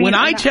 I mean, when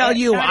I tell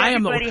you I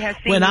am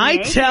when I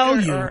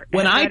tell you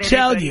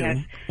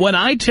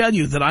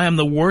that I am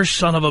the worst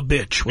son of a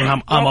bitch, when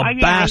I'm a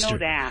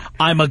bastard,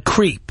 I'm a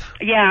creep.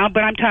 Yeah,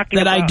 but I'm talking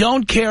that about... I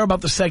don't care about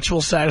the sexual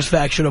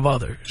satisfaction of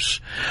others.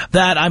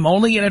 That I'm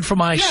only in it for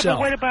myself. Yeah, but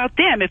what about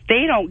them? If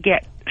they don't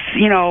get,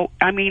 you know,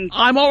 I mean...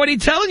 I'm already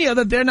telling you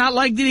that they're not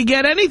likely to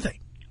get anything.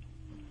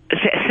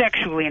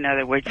 Sexually, in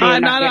other words.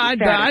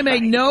 I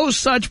make no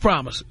such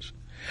promises.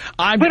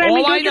 But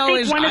all I know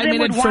is I'm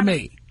in it for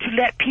me. To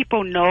let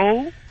people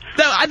know?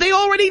 They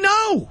already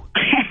know.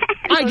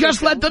 I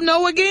just let them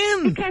know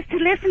again. Because to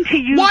listen to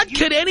you... What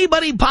could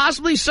anybody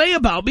possibly say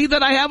about me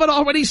that I haven't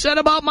already said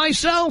about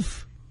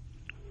myself?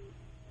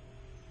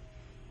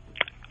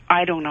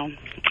 I don't know.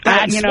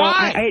 That's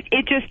why.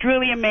 It just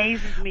really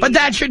amazes me. But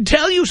that should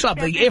tell you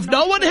something. If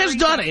no one has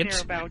done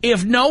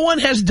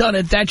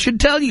it, that should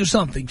tell you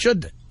something,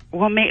 shouldn't it?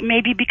 Well,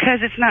 maybe because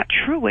it's not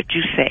true what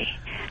you say.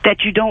 That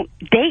you don't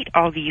date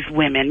all these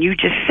women. You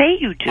just say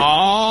you do.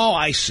 Oh,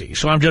 I see.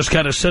 So I'm just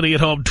kind of sitting at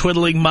home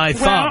twiddling my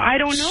thumbs. Well, I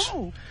don't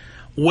know.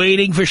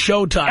 Waiting for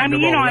showtime to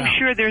roll I'm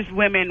sure there's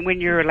women when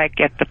you're like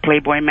at the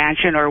Playboy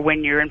Mansion or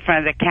when you're in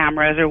front of the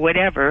cameras or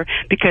whatever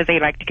because they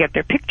like to get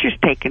their pictures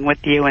taken with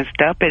you and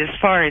stuff. But as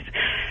far as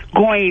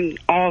going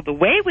all the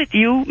way with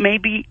you,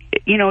 maybe,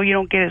 you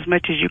don't get as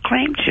much as you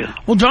claim to.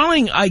 Well,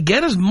 darling, I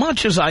get as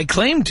much as I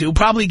claim to,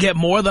 probably get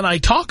more than I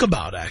talk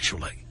about,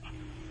 actually.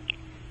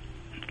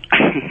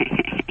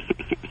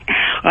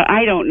 Well,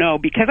 I don't know,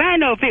 because I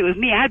know if it was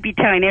me, I'd be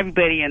telling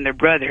everybody and their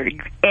brother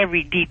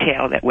every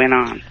detail that went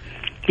on.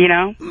 You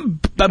know?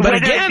 But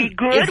again,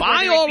 if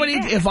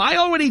I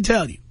already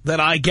tell you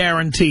that I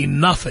guarantee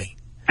nothing,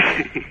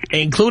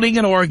 including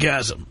an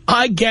orgasm,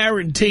 I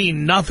guarantee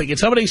nothing. And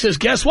somebody says,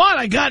 guess what?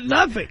 I got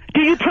nothing.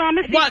 Do you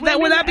promise? What?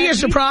 Would that be a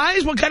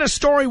surprise? What kind of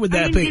story would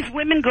that be? These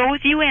women go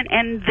with you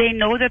and they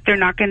know that they're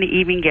not going to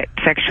even get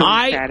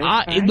sexually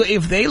satisfied.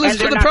 If they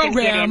listen to the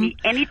program,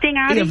 anything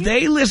out of you? If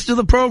they listen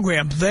to the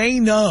program, they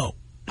know.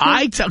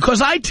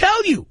 Because I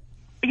tell you.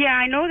 Yeah,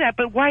 I know that,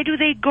 but why do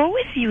they go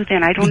with you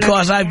then? I don't know.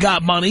 Because I've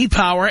got money,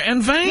 power,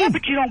 and fame. Yeah,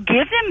 but you don't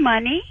give them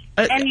money,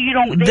 and you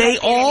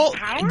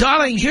don't...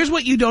 Darling, here's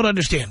what you don't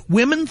understand.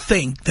 Women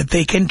think that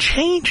they can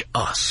change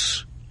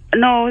us.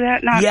 No,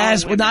 that not.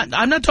 Yes,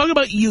 I'm not talking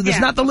about you. This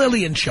is not the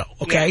Lillian show,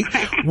 okay?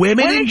 Yeah.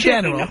 Women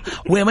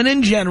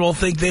in general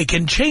think they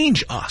can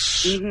change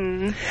us.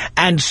 Mm-hmm.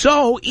 And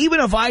so, even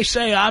if I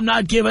say I'm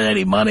not giving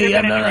any money,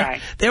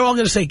 they're all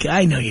going to say,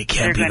 I know you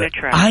can't be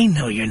that. I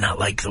know you're not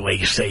like the way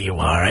you say you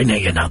are. I know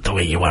you're not the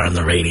way you are on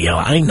the radio.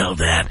 I know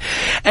that.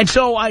 And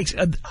so I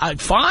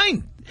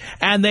fine.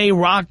 And they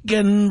rock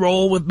and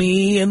roll with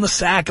me in the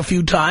sack a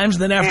few times.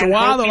 And then after a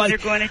while, they're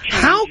like,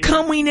 how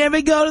come we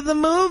never go to the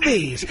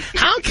movies?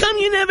 How come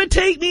you never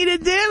take me to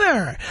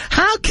dinner?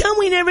 How come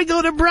we never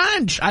go to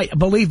brunch?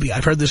 Believe me,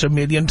 I've heard this a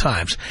million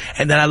times.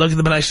 And then I look at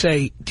them and I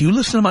say, do you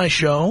listen to my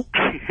show?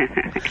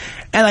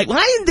 And like, well,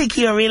 I didn't think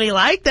you really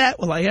like that.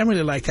 Well, I am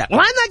really like that.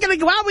 Well, I'm not going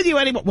to go out with you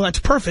anymore. Well, that's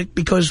perfect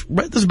because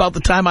this is about the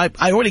time I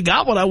already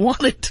got what I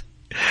wanted.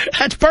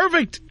 That's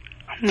perfect.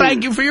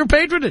 Thank you for your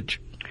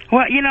patronage.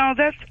 Well,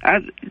 that's...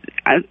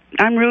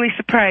 I'm really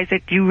surprised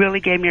that you really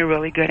gave me a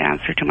really good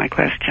answer to my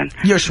question.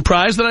 You're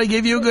surprised that I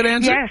gave you a good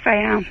answer? Yes, I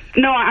am.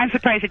 No, I'm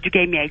surprised that you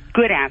gave me a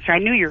good answer. I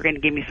knew you were going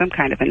to give me some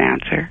kind of an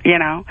answer,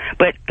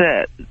 But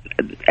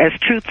as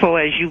truthful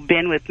as you've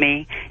been with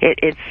me,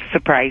 it's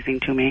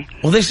surprising to me.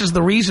 Well, this is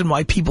the reason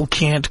why people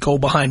can't go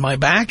behind my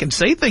back and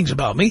say things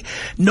about me.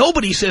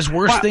 Nobody says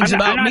worse things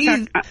about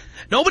me.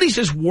 Nobody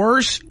says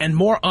worse and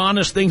more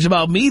honest things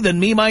about me than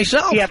me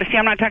myself. Yeah, but see,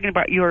 I'm not talking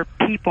about your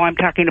people. I'm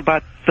talking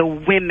about the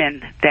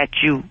women that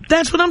you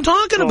That's what I'm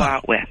talking go about.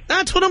 Out with.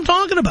 That's what I'm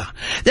talking about.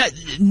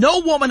 No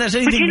woman has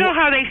anything... But you know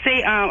how they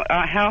say,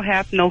 hell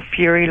hath no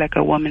fury like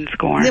a woman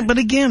scorned. Yeah, but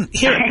again,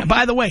 here,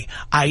 by the way,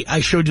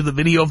 I showed you the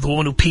video of the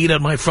woman who peed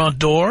at my front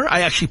door.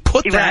 I actually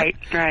put that.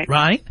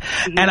 Right.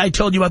 Mm-hmm. And I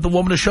told you about the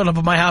woman who showed up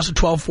at my house at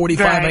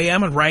 12:45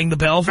 a.m. and rang the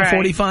bell for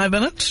 45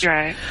 minutes.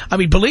 Right. I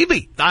mean, believe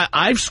me,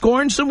 I've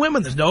scorned some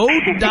women. There's no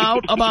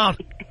doubt about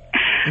it.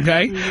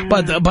 Okay? Yeah.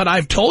 But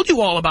I've told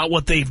you all about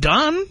what they've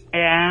done.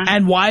 Yeah.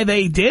 And why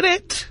they did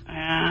it.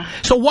 Yeah.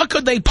 So what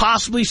could they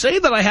possibly say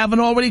that I haven't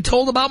already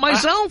told about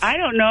myself? I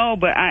don't know,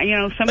 but,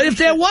 But if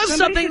there was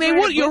something, they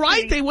would. You're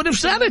right, they would have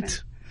said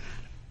it.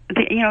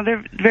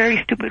 They're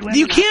very stupid women.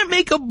 You can't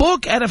make a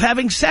book out of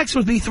having sex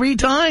with me 3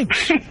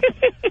 times.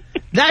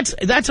 That's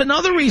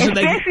another reason.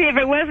 Especially if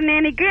it wasn't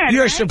any good.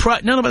 You're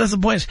surprised. No, but that's the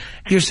point.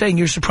 You're saying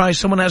you're surprised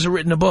someone hasn't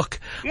written a book.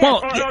 Yeah,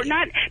 well, or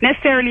not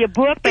necessarily a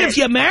book. But if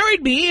you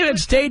married me and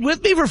stayed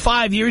with me for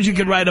 5 years, you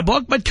could write a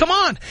book. But come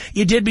on,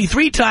 you did me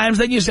 3 times.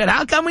 Then you said,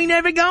 "How come we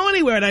never go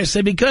anywhere?" And I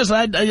said, "Because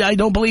I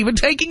don't believe in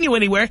taking you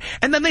anywhere."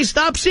 And then they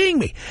stopped seeing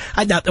me.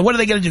 What are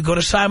they going to do? Go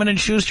to Simon &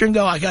 Schuster and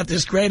go, "I got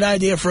this great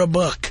idea for a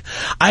book.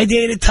 I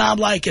dated Tom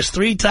Leykis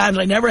 3 times.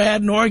 I never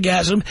had an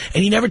orgasm,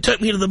 and he never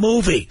took me to the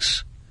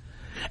movies.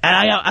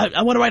 And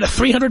I want to write a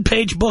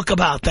 300-page book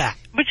about that."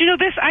 But,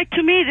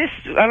 to me,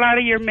 a lot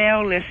of your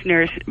male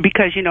listeners,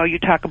 because, you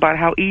talk about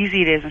how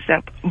easy it is and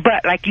stuff.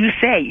 But, like you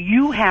say,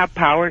 you have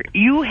power,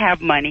 you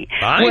have money.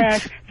 Right.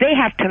 Whereas they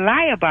have to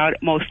lie about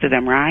it, most of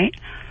them, right?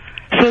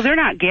 So they're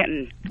not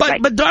getting...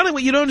 But darling,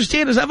 what you don't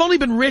understand is I've only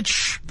been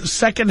rich the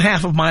second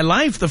half of my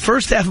life. The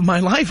first half of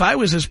my life, I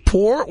was as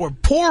poor or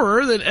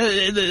poorer than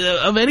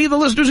of any of the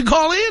listeners who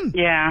call in.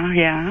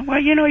 Yeah. Well,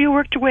 you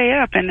worked your way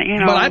up, and,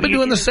 But I've been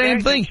doing the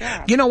same thing.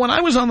 When I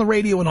was on the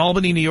radio in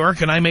Albany, New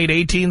York, and I made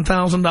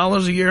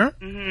 $18,000 a year,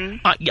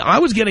 I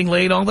was getting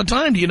laid all the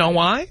time. Do you know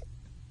why?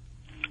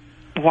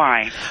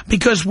 Why?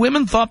 Because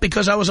women thought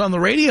because I was on the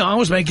radio, I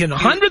was making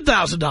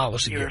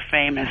 $100,000 a year. You were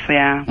famous,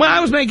 yeah. Well,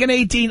 I was making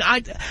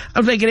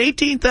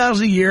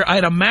 $18,000 a year. I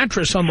had a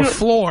mattress on the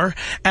floor,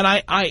 and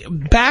I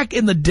back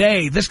in the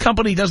day, this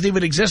company doesn't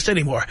even exist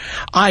anymore.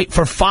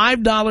 For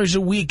 $5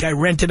 a week, I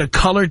rented a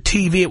color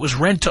TV. It was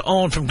rent to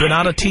own from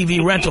Granada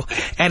TV Rental,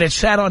 and it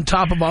sat on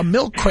top of a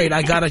milk crate.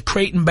 I got a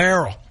Crate and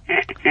Barrel.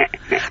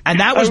 And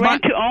that was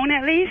rent to own,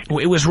 at least?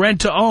 It was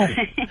rent to own.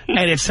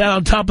 And it sat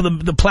on top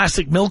of the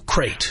plastic milk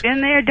crate.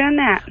 Been there, done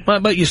that.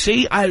 But you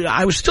see,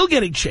 I was still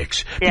getting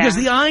chicks. Yeah. Because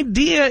the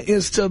idea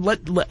is to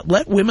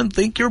let women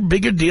think you're a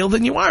bigger deal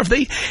than you are.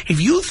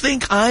 If you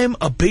think I'm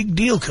a big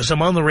deal because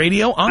I'm on the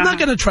radio, I'm not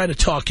going to try to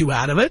talk you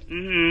out of it.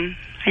 Mm-hmm.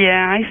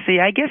 Yeah, I see.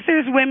 I guess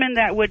there's women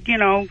that would,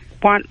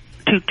 want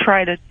to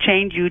try to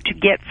change you to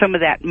get some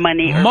of that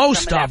money or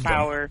most some of that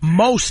power.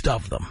 Most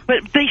of them.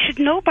 But they should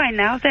know by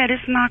now that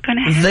it's not going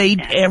to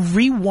happen.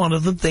 Every one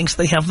of them thinks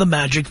they have the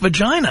magic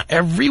vagina.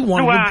 Every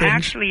one of them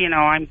thinks... Well, actually,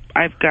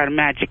 I've got a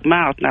magic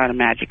mouth, not a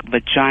magic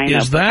vagina.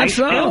 Is that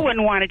so? I still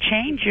wouldn't want to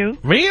change you.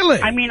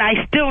 Really? I mean,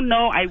 I still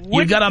know I wouldn't.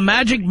 You got a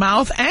magic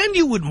mouth and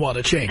you wouldn't want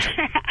to change it.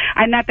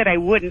 Not that I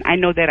wouldn't. I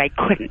know that I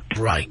couldn't.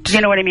 Right. You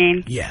know what I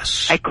mean?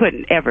 Yes. I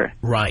couldn't, ever.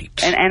 Right.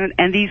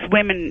 And these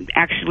women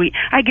actually,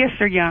 I guess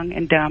they're young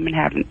and dumb and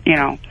haven't,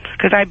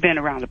 because I've been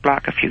around the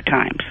block a few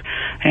times,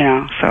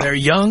 so. They're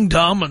young,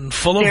 dumb, and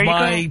full of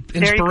my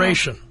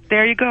inspiration.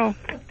 There you go.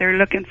 They're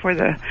looking for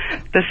the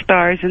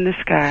stars in the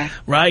sky.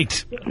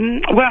 Right.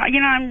 Well,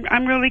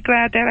 I'm really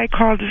glad that I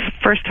called. This is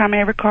the first time I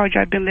ever called you.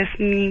 I've been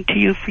listening to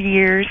you for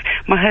years.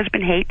 My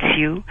husband hates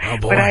you. Oh,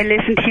 boy. But I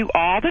listen to you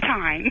all the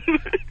time.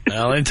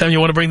 Well, anytime you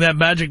want to bring that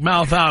magic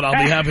mouth out,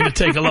 I'll be happy to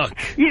take a look.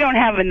 You don't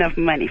have enough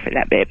money for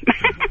that, babe.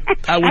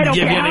 I wouldn't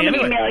give you any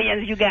anyway. anyway.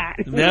 Millions you got.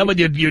 Yeah, but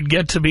you'd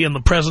get to be in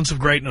the presence of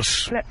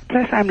greatness.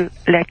 Plus, I'm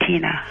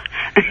Latina.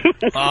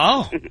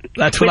 Oh,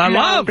 that's what I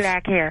love. With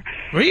black hair.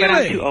 Really? But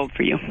I'm too old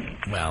for you.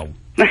 Well,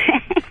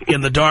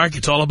 in the dark,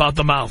 it's all about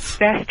the mouth.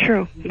 That's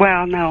true.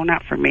 Well, no,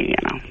 not for me,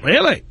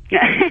 Really?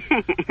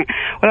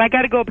 Well, I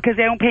got to go because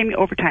they don't pay me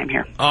overtime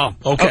here. Oh,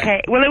 okay.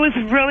 Okay. Well, it was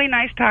really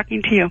nice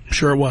talking to you.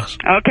 Sure it was.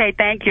 Okay,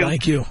 thank you.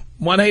 Thank you.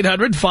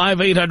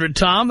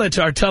 1-800-5800-TOM. That's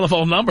our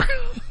telephone number.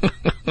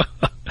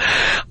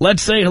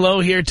 Let's say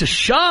hello here to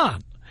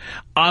Sean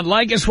on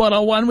Leykis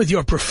 101 with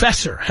your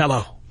professor.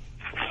 Hello.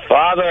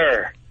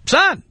 Father.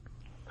 Son.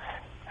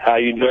 How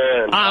you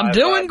doing? I'm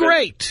doing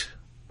great.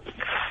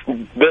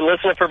 Been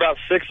listening for about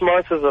 6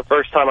 months. This is the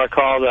first time I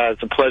called.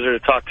 It's a pleasure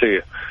to talk to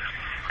you.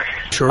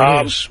 Sure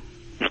is.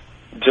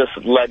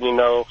 Just letting you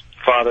know,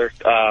 Father,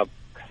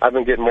 I've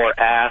been getting more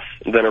ass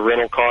than a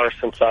rental car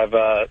since I've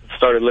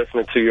started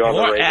listening to you on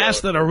the radio. More ass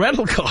than a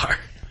rental car?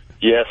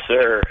 Yes,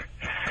 sir.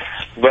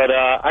 But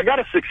I got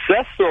a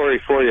success story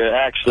for you,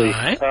 actually. All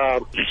right.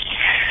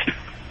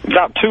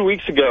 About 2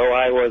 weeks ago,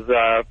 I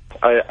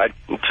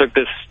took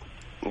this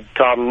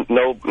Tom,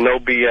 no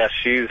BS.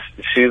 She's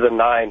a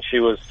 9. She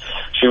was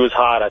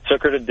hot. I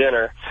took her to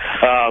dinner.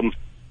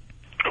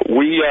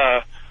 We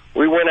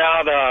went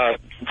out,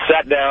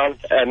 sat down,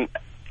 and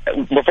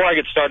before I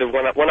get started,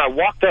 when I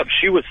walked up,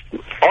 she was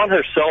on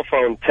her cell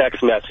phone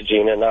text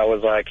messaging, and I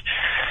was like,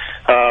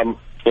 I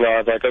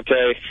was like,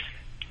 okay,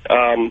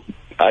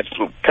 I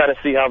kind of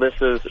see how this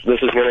is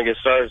going to get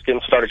started. It's getting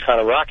started kind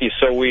of rocky.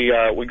 So we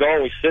go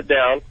and we sit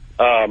down.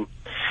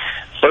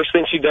 First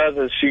thing she does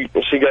is she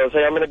goes,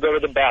 hey, I'm going to go to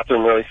the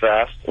bathroom really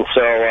fast. And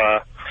so,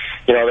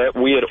 that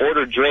we had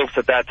ordered drinks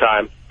at that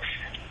time.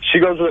 She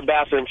goes to the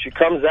bathroom. She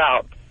comes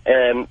out,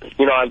 and,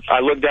 I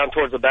look down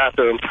towards the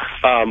bathroom.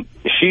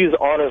 She's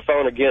on her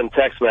phone again,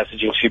 text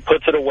messaging. She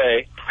puts it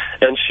away,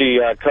 and she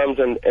comes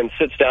and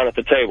sits down at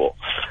the table.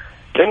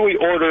 Then we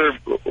order,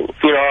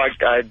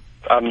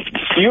 I'm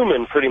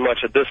fuming pretty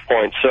much at this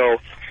point. So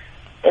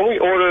when we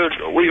order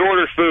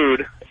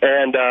food,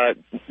 and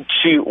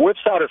she whips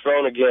out her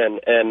phone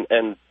again and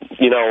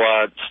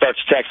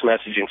starts text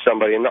messaging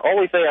somebody. And the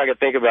only thing I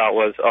could think about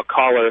was a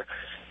caller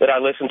that I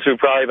listened to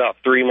probably about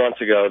 3 months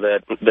ago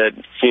that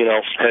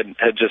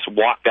had just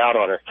walked out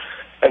on her.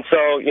 And so,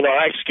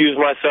 I excused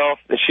myself,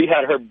 and she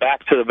had her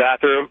back to the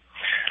bathroom,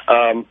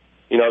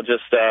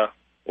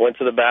 went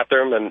to the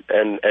bathroom and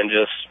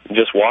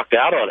just walked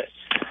out on it.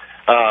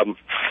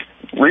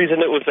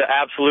 Reason it was an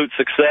absolute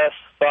success,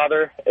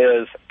 Father,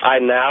 is I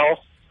now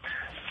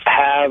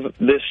have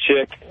this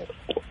chick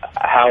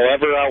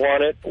however I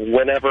want it,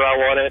 whenever I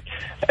want it,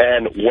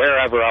 and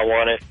wherever I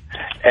want it.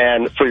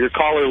 And for your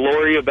caller,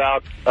 Lori,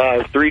 about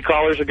 3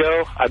 callers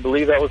ago, I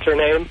believe that was her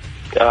name,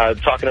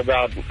 talking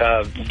about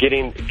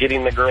getting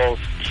the girls,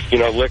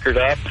 liquored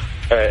up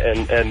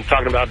and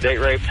talking about date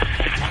rape.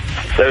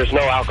 There's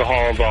no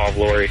alcohol involved,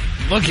 Lori.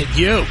 Look at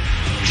you.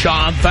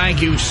 Sean,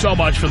 thank you so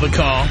much for the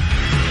call.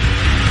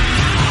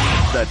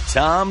 The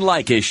Tom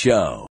Leykis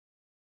Show.